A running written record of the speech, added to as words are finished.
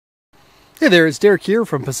Hey there, it's Derek here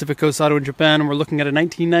from Pacific Coast Auto in Japan, and we're looking at a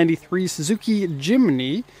 1993 Suzuki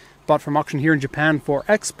Jimny, bought from auction here in Japan for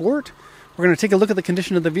export. We're going to take a look at the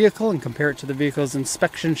condition of the vehicle and compare it to the vehicle's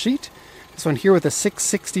inspection sheet. This one here with a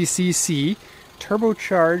 660cc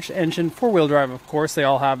turbocharged engine, four-wheel drive of course, they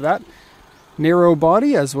all have that. Narrow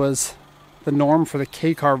body, as was the norm for the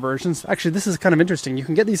K-car versions. Actually, this is kind of interesting. You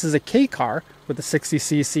can get these as a K-car with a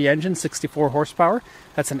 60cc engine, 64 horsepower.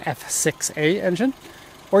 That's an F6A engine.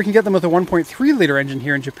 Or you can get them with a 1.3 liter engine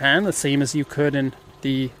here in Japan, the same as you could in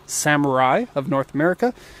the Samurai of North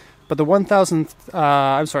America. But the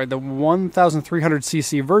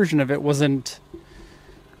 1,300cc version of it wasn't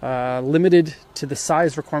limited to the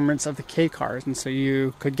size requirements of the K cars, and so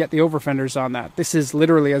you could get the overfenders on that. This is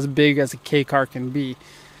literally as big as a K car can be.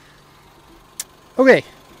 Okay,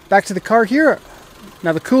 back to the car here.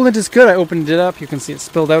 Now the coolant is good. I opened it up. You can see it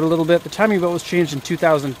spilled out a little bit. The timing belt was changed in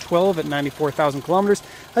 2012 at 94,000 kilometers.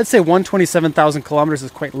 I'd say 127,000 kilometers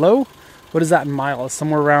is quite low. What is that in miles?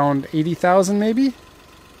 Somewhere around 80,000 maybe?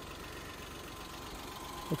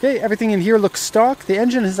 Okay, everything in here looks stock. The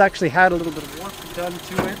engine has actually had a little bit of work done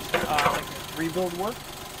to it, like rebuild work.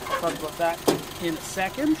 I'll talk about that in a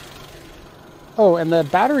second. Oh, and the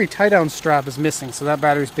battery tie-down strap is missing, so that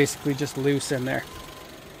battery is basically just loose in there.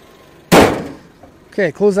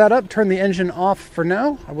 Okay, close that up, turn the engine off for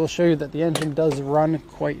now. I will show you that the engine does run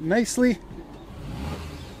quite nicely.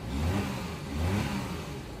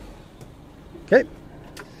 Okay,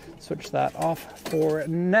 switch that off for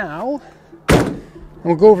now. And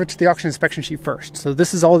we'll go over to the auction inspection sheet first. So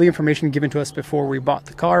this is all the information given to us before we bought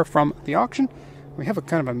the car from the auction. We have a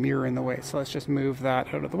kind of a mirror in the way, so let's just move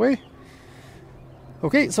that out of the way.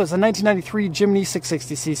 Okay, so it's a 1993 Jimny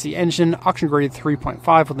 660cc engine, auction grade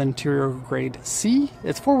 3.5 with interior grade C.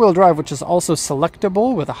 It's four-wheel drive, which is also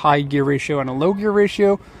selectable with a high gear ratio and a low gear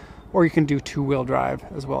ratio, or you can do two-wheel drive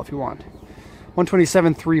as well if you want.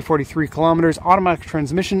 127,343 kilometers, automatic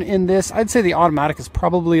transmission in this. I'd say the automatic is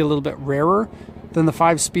probably a little bit rarer than the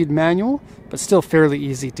 5-speed manual, but still fairly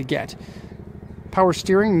easy to get. Power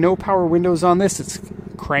steering, no power windows on this. It's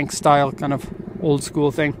crank style, kind of old school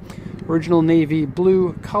thing. Original navy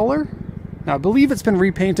blue color. Now I believe it's been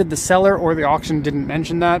repainted. The seller or the auction didn't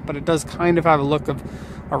mention that, but it does kind of have a look of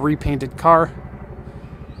a repainted car.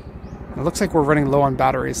 It looks like we're running low on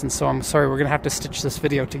batteries, and so I'm sorry, we're gonna have to stitch this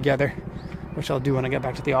video together, which I'll do when I get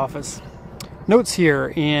back to the office. Notes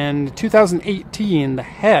here, in 2018 the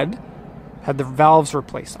head had the valves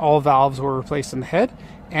replaced. All valves were replaced in the head,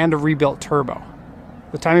 and a rebuilt turbo.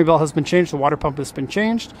 The timing belt has been changed, the water pump has been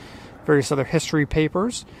changed, various other history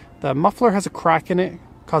papers. The muffler has a crack in it,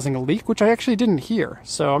 causing a leak, which I actually didn't hear,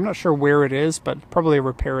 so I'm not sure where it is, but probably a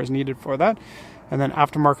repair is needed for that. And then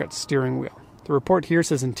aftermarket steering wheel. The report here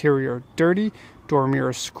says interior dirty, door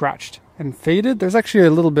mirrors scratched and faded. There's actually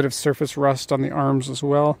a little bit of surface rust on the arms as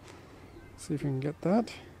well. Let's see if we can get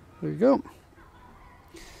that. There you go.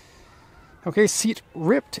 Okay, seat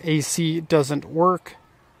ripped, AC doesn't work.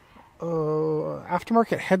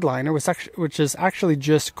 Aftermarket headliner, which is actually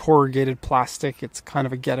just corrugated plastic. It's kind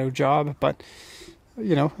of a ghetto job, but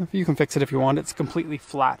you know, you can fix it if you want. It's completely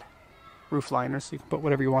flat roof liner, so you can put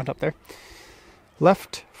whatever you want up there.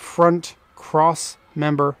 Left front cross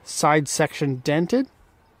member side section dented.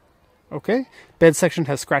 Okay, bed section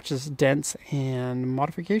has scratches, dents, and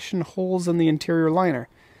modification holes in the interior liner.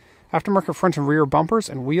 Aftermarket front and rear bumpers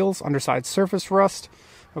and wheels, underside surface rust.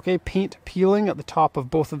 Okay, paint peeling at the top of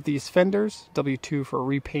both of these fenders. W2 for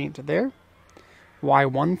repaint there.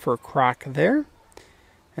 Y1 for crack there.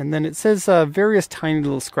 And then it says various tiny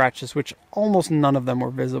little scratches, which almost none of them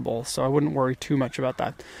were visible, so I wouldn't worry too much about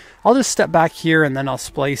that. I'll just step back here and then I'll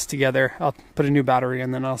splice together. I'll put a new battery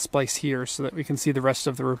and then I'll splice here so that we can see the rest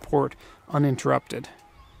of the report uninterrupted.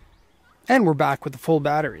 And we're back with the full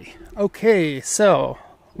battery. Okay, so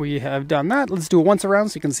we have done that. Let's do it once around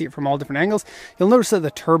so you can see it from all different angles. You'll notice that the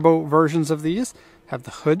turbo versions of these have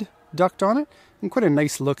the hood duct on it, and quite a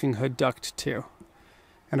nice looking hood duct too.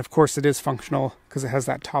 And of course it is functional because it has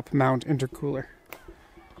that top mount intercooler.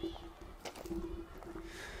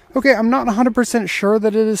 Okay, I'm not 100% sure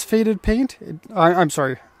that it is faded paint. I'm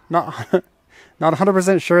sorry, not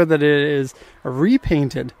 100% sure that it is a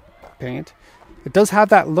repainted paint. It does have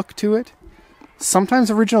that look to it. Sometimes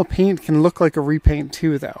original paint can look like a repaint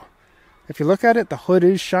too, though. If you look at it, the hood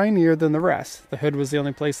is shinier than the rest. The hood was the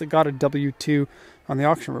only place that got a W2 on the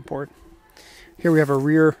auction report. Here we have a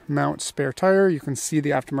rear mount spare tire. You can see the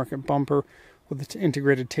aftermarket bumper with the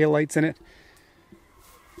integrated taillights in it.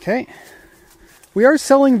 Okay. We are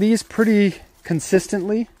selling these pretty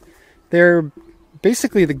consistently. They're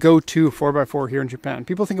basically the go-to 4x4 here in Japan.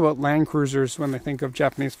 People think about Land Cruisers when they think of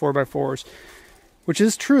Japanese 4x4s. which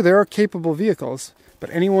is true, there are capable vehicles, but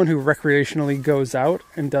anyone who recreationally goes out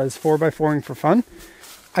and does 4x4ing for fun,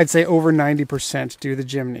 I'd say over 90% do the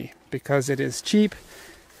Jimny, because it is cheap,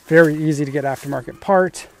 very easy to get aftermarket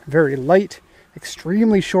part, very light,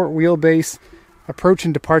 extremely short wheelbase, approach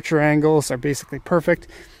and departure angles are basically perfect,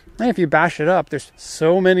 and if you bash it up, there's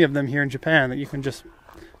so many of them here in Japan that you can just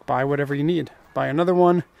buy whatever you need. Buy another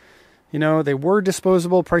one. You know, they were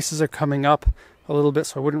disposable, prices are coming up a little bit,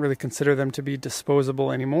 so I wouldn't really consider them to be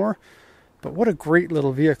disposable anymore, but what a great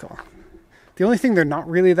little vehicle. The only thing they're not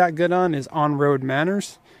really that good on is on-road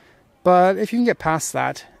manners, but if you can get past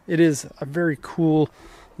that, it is a very cool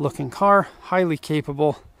looking car, highly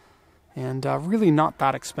capable, and really not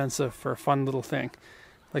that expensive for a fun little thing.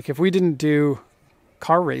 Like if we didn't do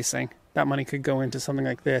car racing, that money could go into something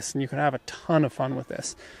like this, and you could have a ton of fun with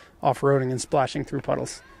this, off-roading and splashing through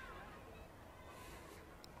puddles.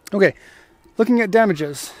 Okay, looking at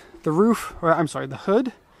damages. The roof, or I'm sorry, the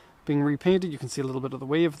hood being repainted. You can see a little bit of the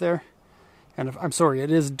wave there. And I'm sorry,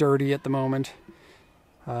 it is dirty at the moment.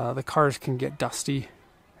 The cars can get dusty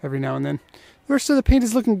every now and then. The rest of the paint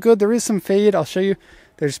is looking good. There is some fade. I'll show you.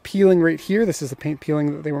 There's peeling right here. This is the paint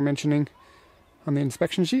peeling that they were mentioning on the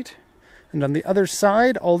inspection sheet. And on the other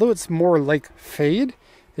side, although it's more like fade,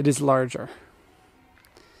 it is larger.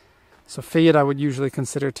 So fade I would usually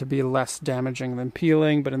consider to be less damaging than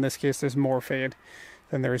peeling, but in this case there's more fade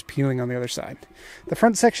than there is peeling on the other side. The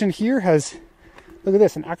front section here has, look at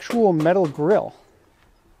this, an actual metal grille.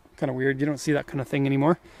 Kind of weird, you don't see that kind of thing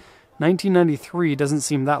anymore. 1993 doesn't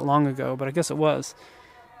seem that long ago, but I guess it was.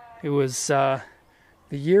 It was the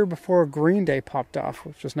year before Green Day popped off,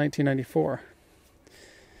 which was 1994.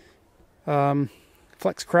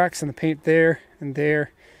 Flex cracks in the paint there and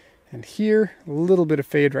there. And here, a little bit of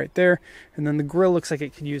fade right there. And then the grille looks like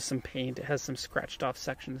it could use some paint. It has some scratched off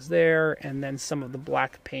sections there. And then some of the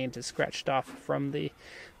black paint is scratched off from the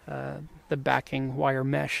backing wire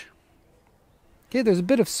mesh. Okay, there's a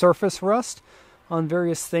bit of surface rust on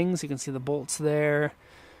various things. You can see the bolts there.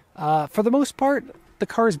 For the most part, the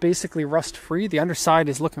car is basically rust-free. The underside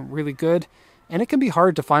is looking really good. And it can be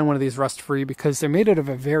hard to find one of these rust-free because they're made out of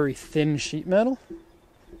a very thin sheet metal.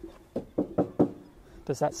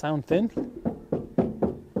 Does that sound thin?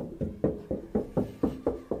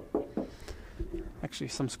 Actually,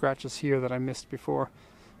 some scratches here that I missed before.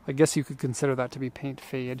 I guess you could consider that to be paint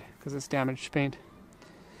fade because it's damaged paint.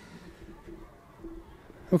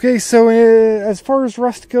 Okay, so as far as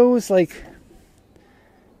rust goes, like,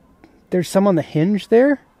 there's some on the hinge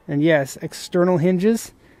there. And yes, external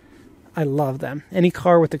hinges. I love them. Any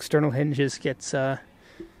car with external hinges gets a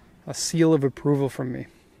seal of approval from me.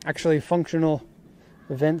 Actually, functional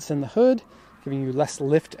vents in the hood, giving you less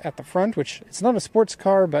lift at the front, which it's not a sports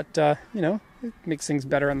car, but you know, it makes things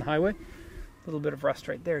better on the highway. A little bit of rust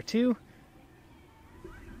right there too,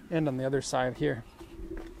 and on the other side here.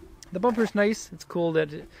 The bumper's nice. It's cool that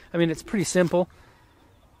I mean, it's pretty simple,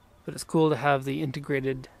 but it's cool to have the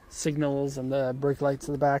integrated signals and the brake lights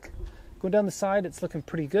in the back. Going down the side, it's looking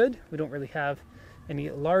pretty good. We don't really have any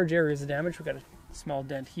large areas of damage. We've got a small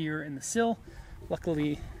dent here in the sill.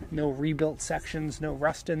 Luckily, no rebuilt sections, no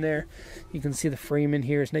rust in there. You can see the frame in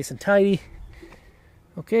here is nice and tidy.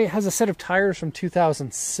 Okay, it has a set of tires from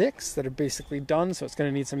 2006 that are basically done, so it's going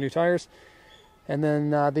to need some new tires. And then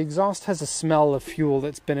the exhaust has a smell of fuel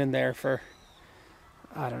that's been in there for,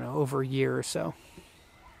 I don't know, over a year or so.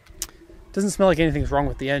 It doesn't smell like anything's wrong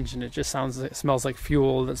with the engine. It just smells like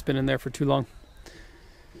fuel that's been in there for too long.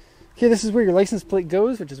 Okay, this is where your license plate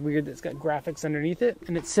goes, which is weird. It's got graphics underneath it,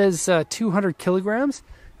 and it says 200 kilograms.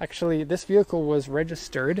 Actually, this vehicle was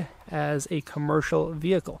registered as a commercial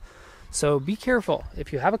vehicle. So be careful.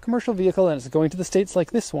 If you have a commercial vehicle and it's going to the States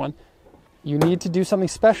like this one, you need to do something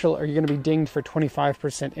special or you're going to be dinged for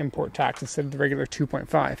 25% import tax instead of the regular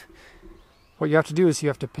 2.5. What you have to do is you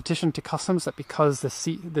have to petition to customs that because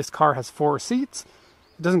this car has 4 seats,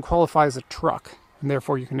 it doesn't qualify as a truck, and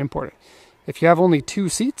therefore you can import it. If you have only 2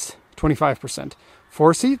 seats, 25%.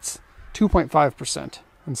 4 seats, 2.5%.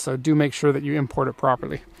 And so do make sure that you import it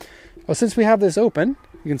properly. Well, since we have this open,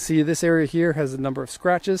 you can see this area here has a number of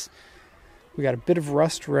scratches. We got a bit of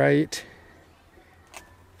rust right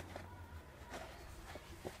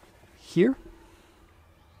here.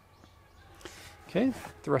 Okay,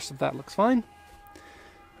 the rest of that looks fine.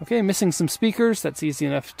 Okay, missing some speakers. That's easy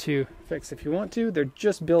enough to fix if you want to. They're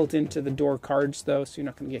just built into the door cards though, so you're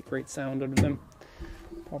not going to get great sound out of them.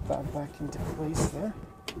 Pop that back into place there.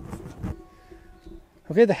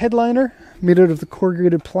 Okay, the headliner, made out of the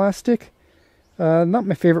corrugated plastic. Not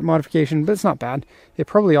my favorite modification, but it's not bad. It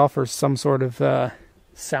probably offers some sort of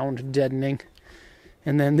sound deadening.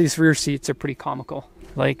 And then these rear seats are pretty comical.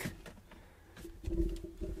 Like,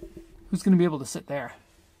 Who's going to be able to sit there?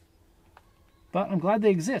 But I'm glad they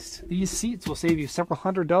exist. These seats will save you several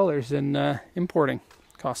 $100s in importing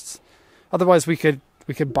costs. Otherwise, we could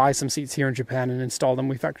buy some seats here in Japan and install them.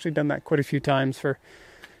 We've actually done that quite a few times for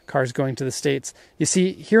cars going to the States. You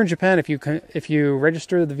see, here in Japan, if you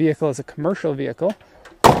register the vehicle as a commercial vehicle,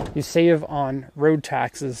 you save on road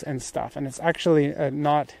taxes and stuff, and it's actually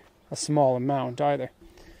not a small amount either.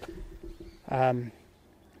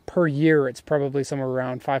 Per year, it's probably somewhere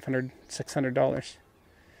around $500, $600.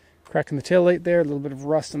 Crack in the tail light there, a little bit of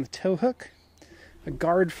rust on the tow hook. A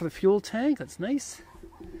guard for the fuel tank, that's nice.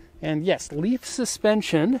 And yes, leaf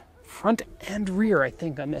suspension, front and rear, I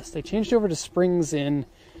think, on this. They changed over to springs in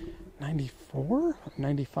 94 or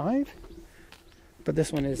 95. But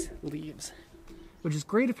this one is leaves, which is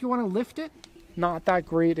great if you want to lift it. Not that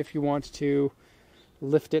great if you want to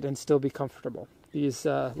lift it and still be comfortable. These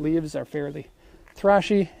leaves are fairly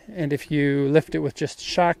thrashy, and if you lift it with just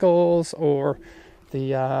shackles or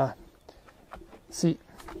the seat,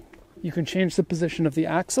 you can change the position of the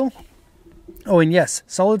axle. Oh, and yes,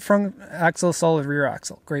 solid front axle, solid rear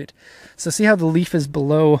axle. Great. So see how the leaf is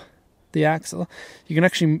below the axle? You can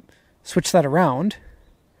actually switch that around.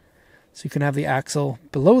 So you can have the axle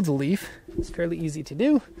below the leaf. It's fairly easy to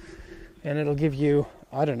do. And it'll give you,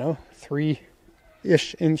 I don't know,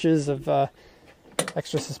 3-ish inches of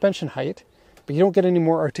extra suspension height. But you don't get any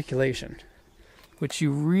more articulation, which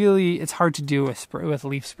it's hard to do with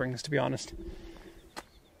leaf springs, to be honest.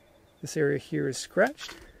 This area here is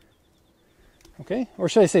scratched. Okay, or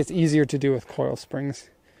should I say it's easier to do with coil springs.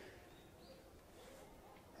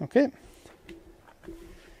 Okay.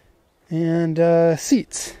 And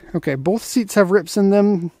seats. Okay, both seats have rips in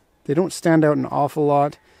them. They don't stand out an awful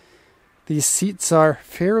lot. These seats are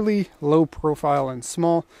fairly low profile and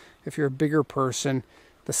small. If you're a bigger person,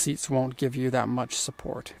 the seats won't give you that much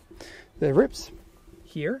support. The rips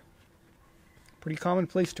here, pretty common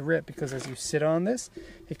place to rip, because as you sit on this,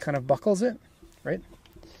 it kind of buckles it, right?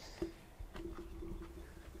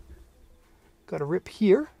 Got a rip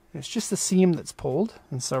here. It's just the seam that's pulled,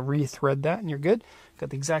 and so re-thread that and you're good.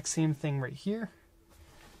 Got the exact same thing right here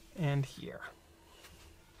and here.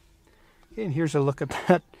 Okay, and here's a look at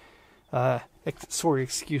that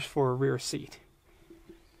excuse for a rear seat.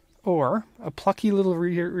 Or a plucky little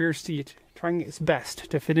rear seat trying its best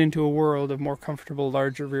to fit into a world of more comfortable,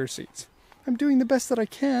 larger rear seats. I'm doing the best that I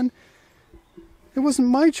can. It wasn't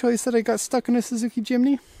my choice that I got stuck in a Suzuki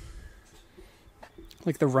Jimny.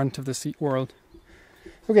 Like the runt of the seat world.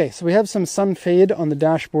 Okay, so we have some sun fade on the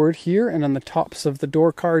dashboard here and on the tops of the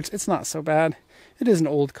door cards. It's not so bad. It is an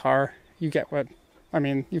old car. You get what, I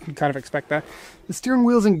mean, you can kind of expect that. The steering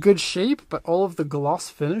wheel's in good shape, but all of the gloss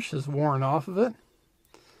finish is worn off of it.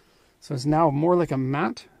 So it's now more like a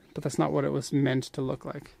matte, but that's not what it was meant to look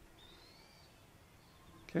like.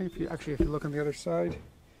 Okay, if you look on the other side,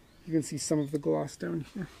 you can see some of the gloss down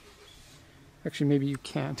here. Actually, maybe you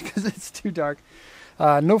can't because it's too dark.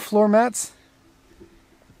 No floor mats.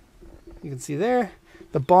 You can see there.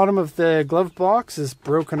 The bottom of the glove box is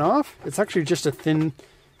broken off. It's actually just a thin...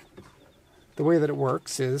 The way that it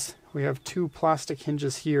works is we have two plastic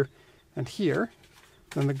hinges here and here.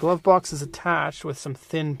 Then the glove box is attached with some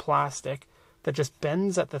thin plastic that just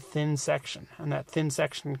bends at the thin section. And that thin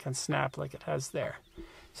section can snap like it has there.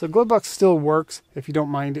 So the glove box still works if you don't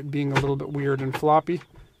mind it being a little bit weird and floppy.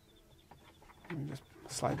 Let me just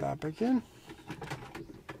slide that back in.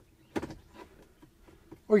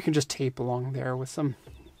 Or you can just tape along there with some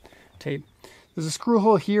tape. There's a screw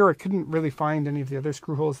hole here. I couldn't really find any of the other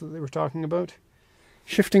screw holes that they were talking about.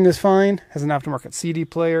 Shifting is fine. Has an aftermarket CD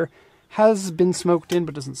player. Has been smoked in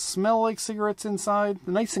but doesn't smell like cigarettes inside.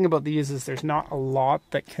 The nice thing about these is there's not a lot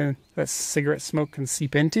that cigarette smoke can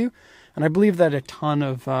seep into. And I believe that a ton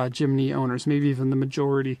of Jimny owners, maybe even the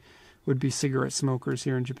majority, would be cigarette smokers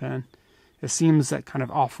here in Japan. It seems that kind of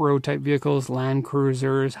off-road type vehicles, Land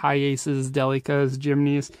Cruisers, Hiaces, Delicas,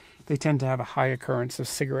 Jimnys, they tend to have a high occurrence of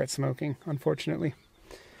cigarette smoking, unfortunately.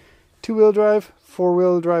 Two-wheel drive,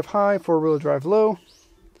 four-wheel drive high, four-wheel drive low.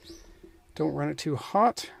 Don't run it too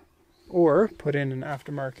hot. Or put in an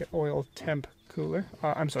aftermarket oil temp cooler.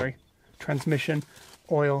 Transmission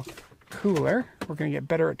oil cooler. We're going to get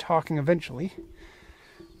better at talking eventually.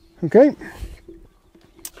 Okay.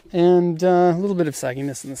 And a little bit of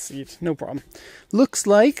sagginess in the seat. No problem. Looks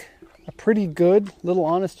like a pretty good, little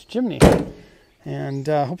honest Jimny. And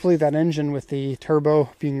hopefully that engine with the turbo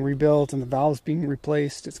being rebuilt and the valves being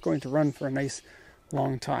replaced, it's going to run for a nice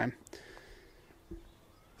long time.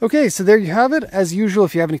 Okay, so there you have it. As usual,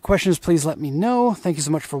 if you have any questions, please let me know. Thank you so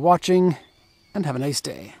much for watching, and have a nice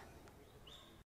day.